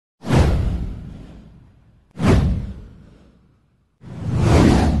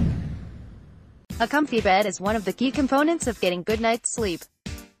A comfy bed is one of the key components of getting good night's sleep.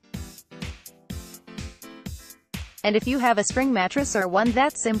 And if you have a spring mattress or one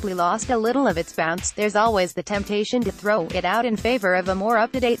that's simply lost a little of its bounce, there's always the temptation to throw it out in favor of a more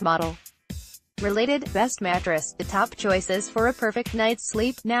up-to-date model. Related, best mattress, the top choices for a perfect night's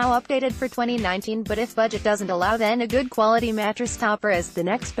sleep, now updated for 2019, but if budget doesn't allow, then a good quality mattress topper is the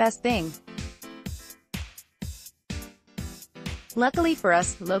next best thing. Luckily for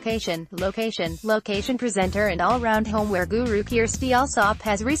us, location presenter and all-round homeware guru Kirstie Allsopp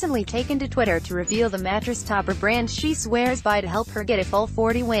has recently taken to Twitter to reveal the mattress topper brand she swears by to help her get a full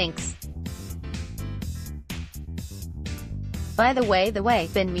 40 winks. By the way,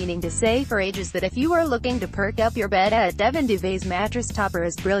 been meaning to say for ages that if you are looking to perk up your bed, a Devon Duvet's mattress topper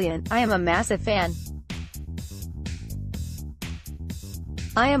is brilliant. I am a massive fan.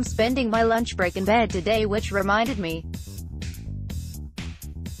 I am spending my lunch break in bed today, which reminded me.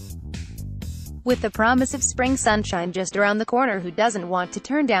 With the promise of spring sunshine just around the corner, who doesn't want to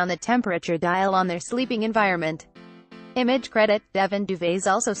turn down the temperature dial on their sleeping environment? Image credit, Devon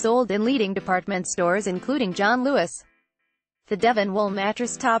Duvets also sold in leading department stores including John Lewis. The Devon wool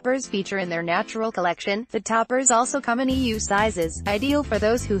mattress toppers feature in their natural collection. The toppers also come in EU sizes, ideal for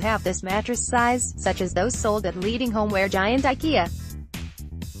those who have this mattress size, such as those sold at leading homeware giant IKEA.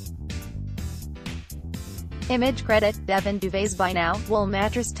 Image credit, Devon Duvets Buy Now, wool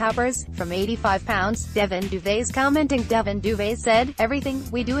mattress toppers, from £85. Devon Duvets commenting, Devon Duvets said, "Everything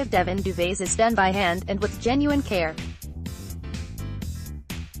we do at Devon Duvets is done by hand, and with genuine care.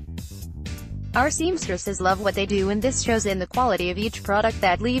 Our seamstresses love what they do, and this shows in the quality of each product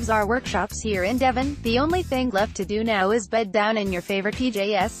that leaves our workshops here in Devon. The only thing left to do now is bed down in your favorite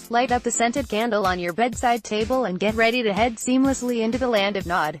PJs, light up the scented candle on your bedside table, and get ready to head seamlessly into the land of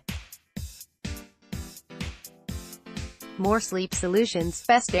Nod." More sleep solutions,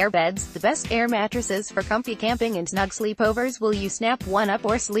 best air beds, the best air mattresses for comfy camping and snug sleepovers. Will you snap one up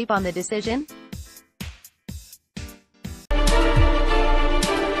or sleep on the decision?